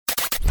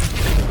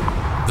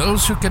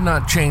Those who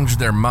cannot change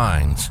their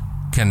minds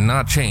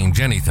cannot change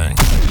anything.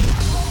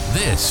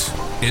 This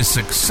is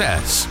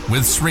Success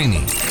with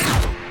Srini.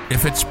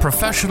 If it's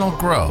professional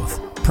growth,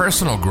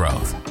 personal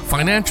growth,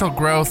 financial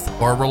growth,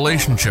 or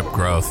relationship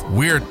growth,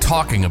 we're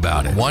talking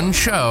about it. One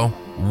show,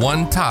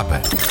 one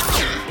topic.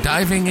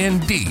 Diving in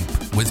deep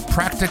with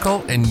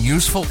practical and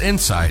useful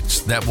insights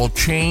that will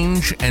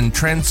change and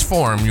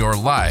transform your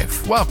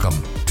life. Welcome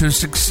to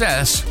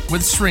Success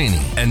with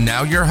Srini. And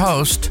now your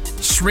host,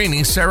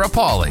 Srini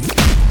Sarapalli.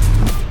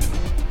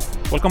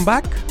 Welcome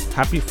back.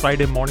 Happy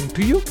Friday morning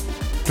to you.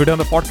 Today on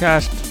the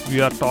podcast,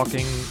 we are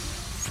talking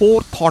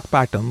 4 thought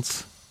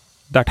patterns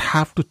that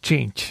have to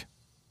change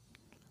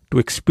to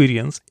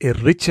experience a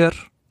richer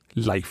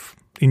life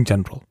in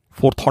general.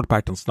 4 thought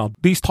patterns. Now,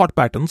 these thought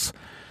patterns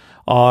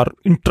are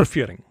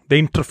interfering. They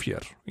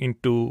interfere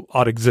into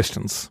our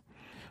existence.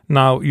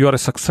 Now, you are a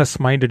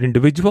success-minded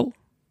individual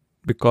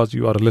because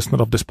you are a listener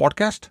of this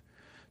podcast.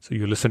 So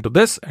you listen to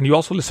this and you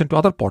also listen to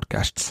other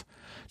podcasts.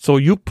 So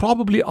you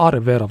probably are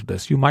aware of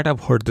this. You might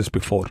have heard this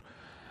before.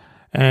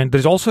 And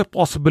there's also a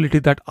possibility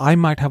that I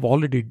might have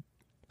already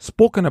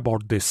spoken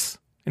about this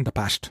in the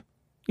past.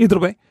 Either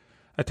way,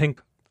 I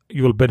think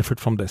you will benefit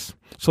from this.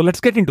 So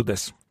let's get into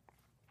this.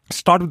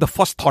 Start with the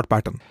first thought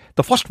pattern.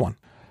 The first one.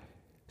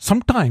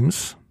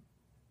 Sometimes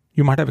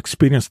you might have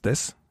experienced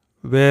this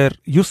where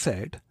you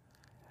said,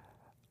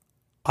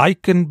 I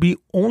can be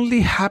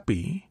only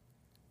happy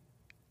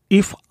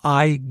if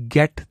I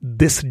get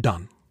this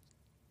done.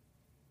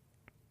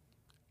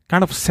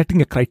 Kind of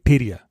setting a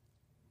criteria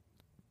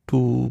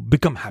to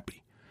become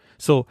happy.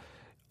 So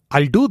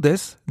I'll do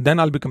this, then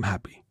I'll become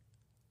happy.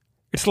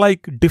 It's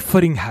like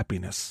deferring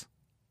happiness.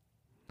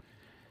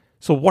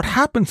 So what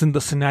happens in the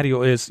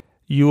scenario is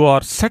you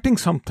are setting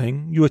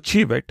something, you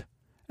achieve it,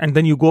 and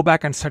then you go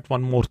back and set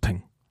one more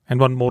thing, and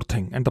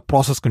the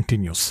process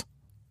continues.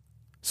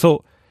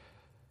 So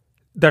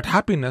that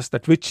happiness,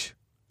 that which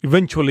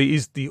eventually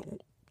is the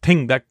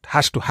thing that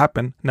has to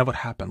happen, never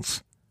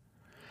happens.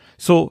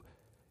 So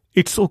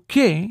it's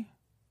okay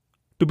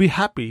to be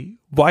happy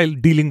while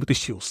dealing with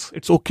issues.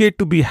 It's okay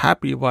to be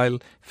happy while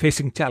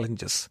facing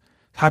challenges.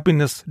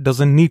 Happiness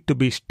doesn't need to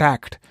be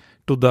stacked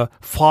to the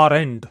far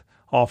end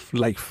of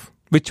life,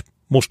 which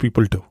most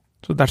people do.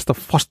 So that's the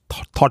first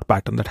thought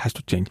pattern that has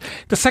to change.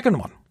 The second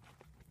one,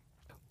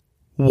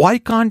 why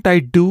can't I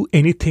do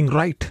anything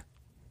right?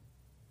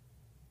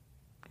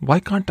 Why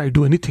can't I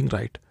do anything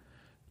right?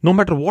 No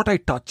matter what I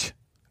touch,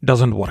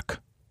 doesn't work.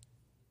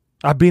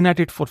 I've been at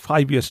it for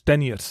 5 years,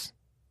 10 years.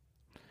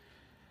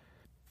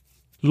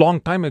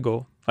 Long time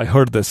ago, I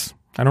heard this.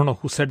 I don't know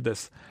who said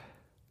this.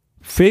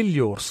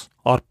 Failures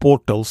are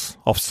portals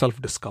of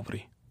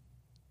self-discovery.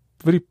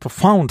 Very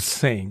profound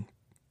saying.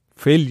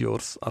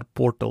 Failures are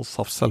portals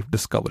of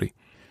self-discovery.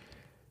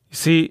 You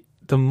see,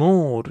 the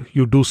more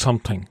you do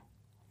something,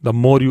 the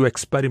more you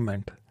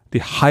experiment, the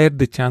higher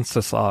the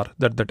chances are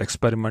that that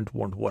experiment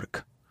won't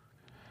work.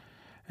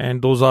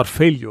 And those are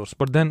failures.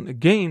 But then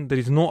again, there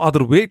is no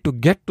other way to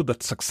get to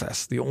that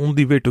success. The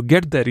only way to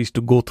get there is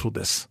to go through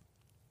this.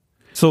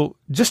 So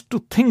just to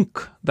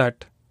think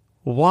that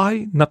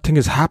why nothing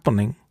is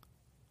happening,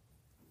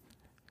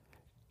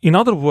 in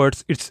other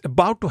words, it's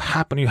about to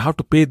happen. You have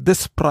to pay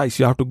this price.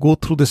 You have to go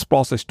through this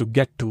process to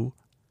get to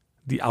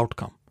the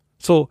outcome.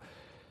 So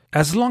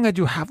as long as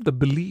you have the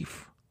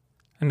belief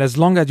and as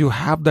long as you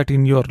have that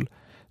in your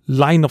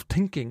line of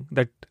thinking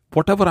that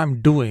whatever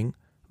I'm doing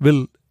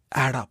will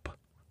add up,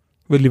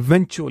 will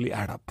eventually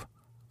add up.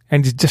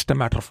 And it's just a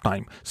matter of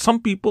time.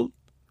 Some people,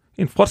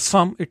 for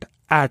some, it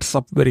adds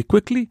up very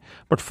quickly.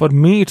 But for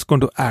me, it's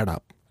going to add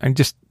up. And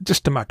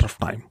just a matter of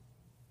time.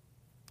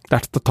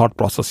 That's the thought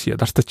process here.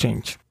 That's the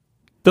change.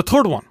 The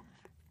third one.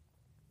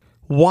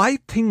 Why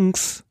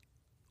things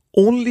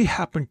only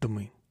happen to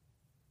me?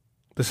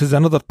 This is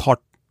another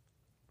thought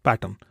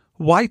pattern.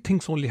 Why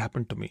things only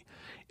happen to me?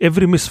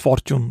 Every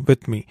misfortune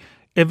with me.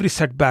 Every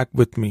setback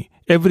with me.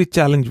 Every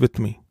challenge with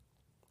me.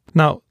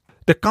 Now,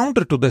 the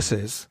counter to this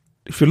is,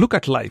 if you look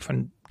at life,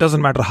 and it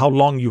doesn't matter how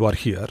long you are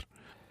here,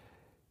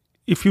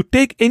 if you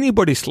take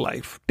anybody's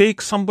life,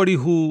 take somebody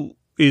who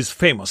is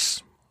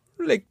famous,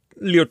 like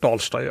Leo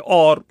Tolstoy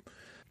or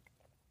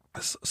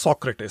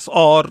Socrates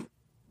or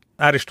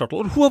Aristotle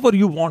or whoever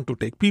you want to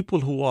take,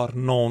 people who are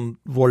known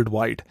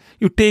worldwide.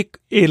 You take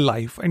a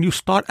life and you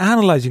start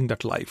analyzing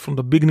that life from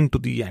the beginning to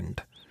the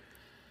end.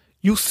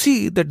 You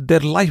see that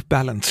their life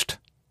balanced.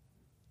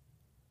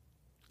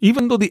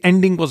 Even though the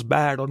ending was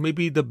bad or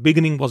maybe the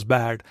beginning was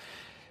bad.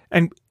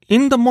 And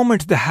in the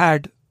moments they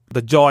had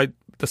the joy,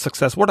 the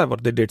success, whatever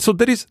they did. So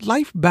there is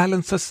life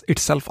balances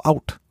itself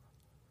out.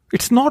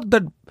 It's not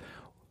that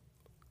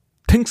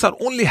things are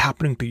only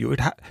happening to you.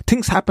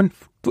 Things happen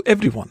to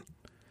everyone.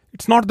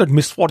 It's not that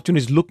misfortune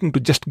is looking to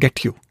just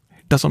get you.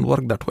 It doesn't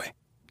work that way.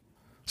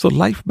 So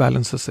life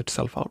balances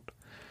itself out.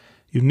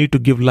 You need to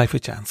give life a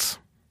chance.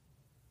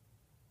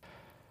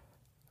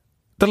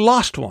 The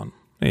last one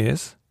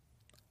is,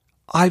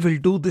 I will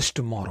do this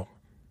tomorrow.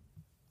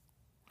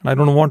 And I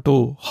don't want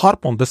to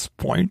harp on this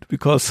point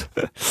because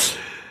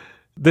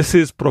this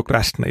is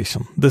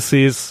procrastination. This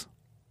is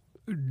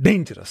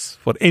dangerous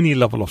for any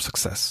level of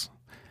success.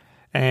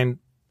 And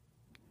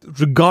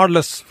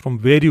regardless from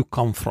where you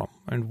come from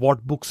and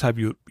what books have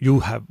you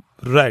have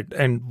read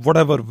and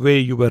whatever way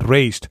you were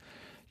raised,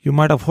 you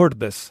might have heard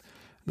this,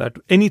 that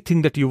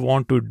anything that you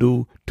want to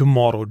do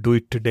tomorrow, do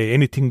it today.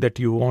 Anything that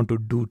you want to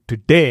do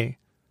today,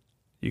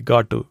 you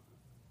got to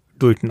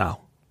do it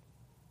now.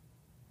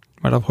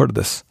 You might have heard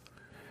this.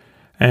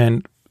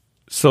 And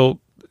so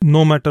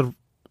no matter,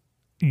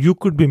 you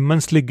could be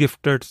immensely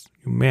gifted,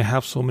 you may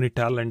have so many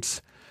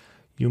talents,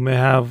 you may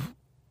have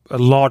a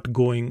lot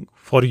going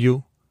for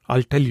you.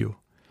 I'll tell you,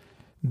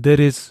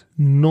 there is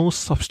no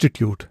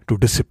substitute to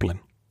discipline.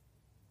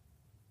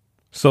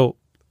 So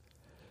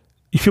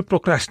if you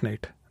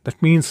procrastinate, that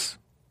means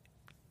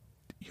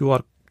you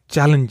are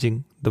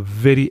challenging the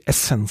very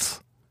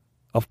essence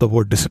of the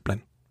word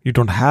discipline. You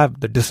don't have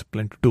the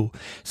discipline to do.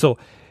 So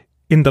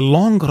in the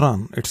long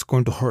run, it's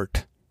going to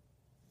hurt.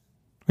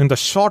 In the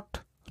short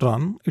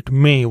run, it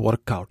may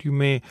work out. You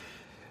may,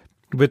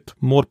 with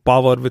more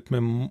power, with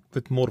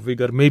more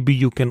vigor, maybe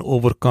you can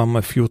overcome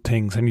a few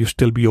things and you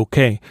still be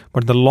okay.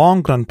 But the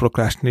long run,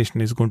 procrastination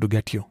is going to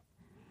get you.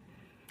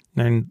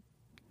 And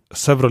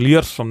several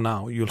years from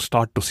now, you'll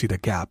start to see the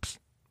gaps.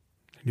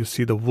 You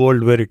see the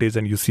world where it is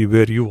and you see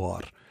where you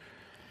are.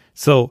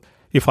 So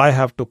if I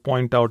have to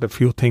point out a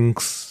few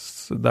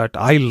things that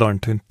I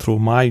learned through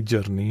my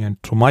journey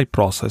and through my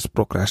process,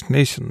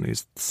 procrastination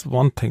is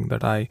one thing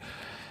that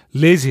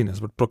laziness,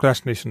 but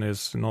procrastination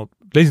is,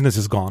 laziness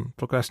is gone.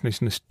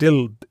 Procrastination is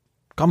still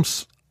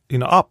comes,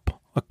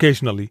 up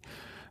occasionally,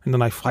 and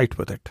then I fight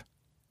with it.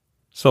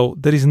 So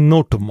there is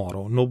no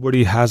tomorrow.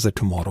 Nobody has a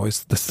tomorrow.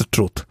 That's the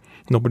truth.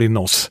 Nobody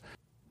knows.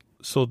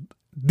 So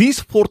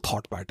these 4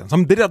 thought patterns,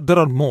 there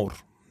are more.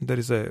 There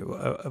is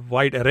a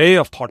wide array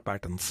of thought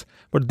patterns.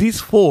 But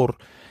these 4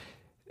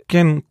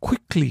 can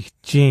quickly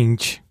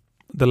change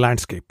the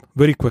landscape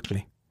very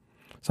quickly.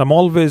 So I'm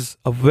always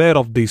aware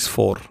of these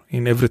 4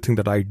 in everything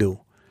that I do.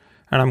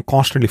 And I'm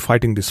constantly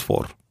fighting these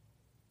 4.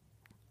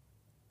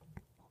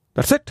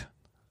 That's it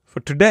for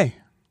today.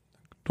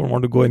 Don't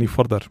want to go any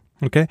further.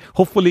 Okay.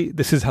 Hopefully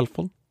this is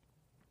helpful.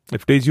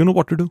 If it is, you know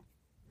what to do.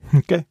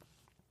 Okay.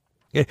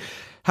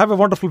 Have a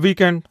wonderful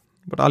weekend.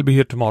 But I'll be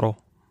here tomorrow.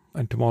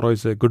 And tomorrow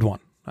is a good one.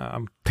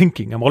 I'm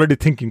already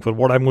thinking for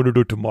what I'm going to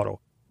do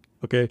tomorrow.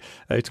 Okay.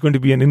 It's going to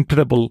be an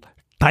incredible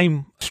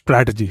time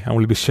strategy I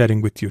will be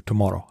sharing with you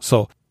tomorrow.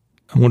 So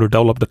I'm going to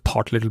develop the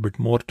thought a little bit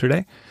more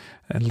today,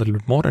 and a little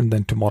bit more, and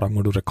then tomorrow I'm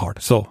going to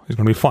record. So it's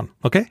going to be fun.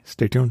 Okay?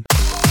 Stay tuned.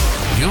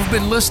 You've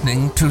been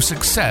listening to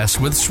Success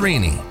with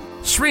Srini.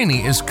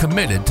 Srini is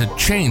committed to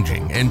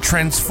changing and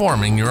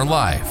transforming your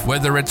life,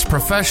 whether it's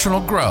professional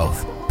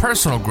growth,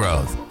 personal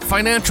growth,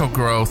 financial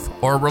growth,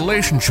 or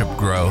relationship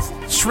growth.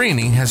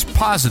 Srini has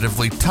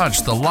positively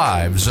touched the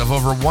lives of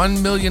over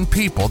 1 million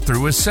people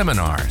through his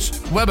seminars,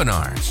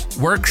 webinars,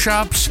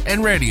 workshops,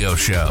 and radio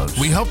shows.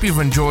 We hope you've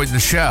enjoyed the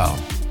show.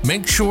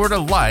 Make sure to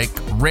like,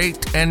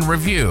 rate, and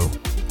review.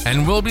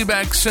 And we'll be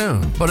back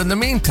soon. But in the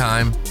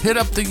meantime, hit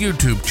up the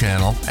YouTube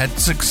channel at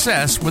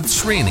Success with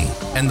Srini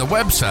and the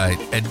website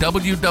at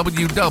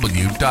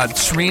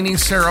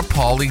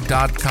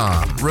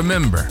www.srinisarapalli.com.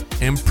 Remember,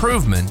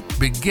 improvement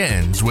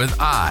begins with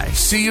I.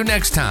 See you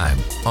next time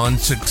on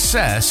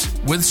Success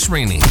with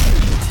Srini.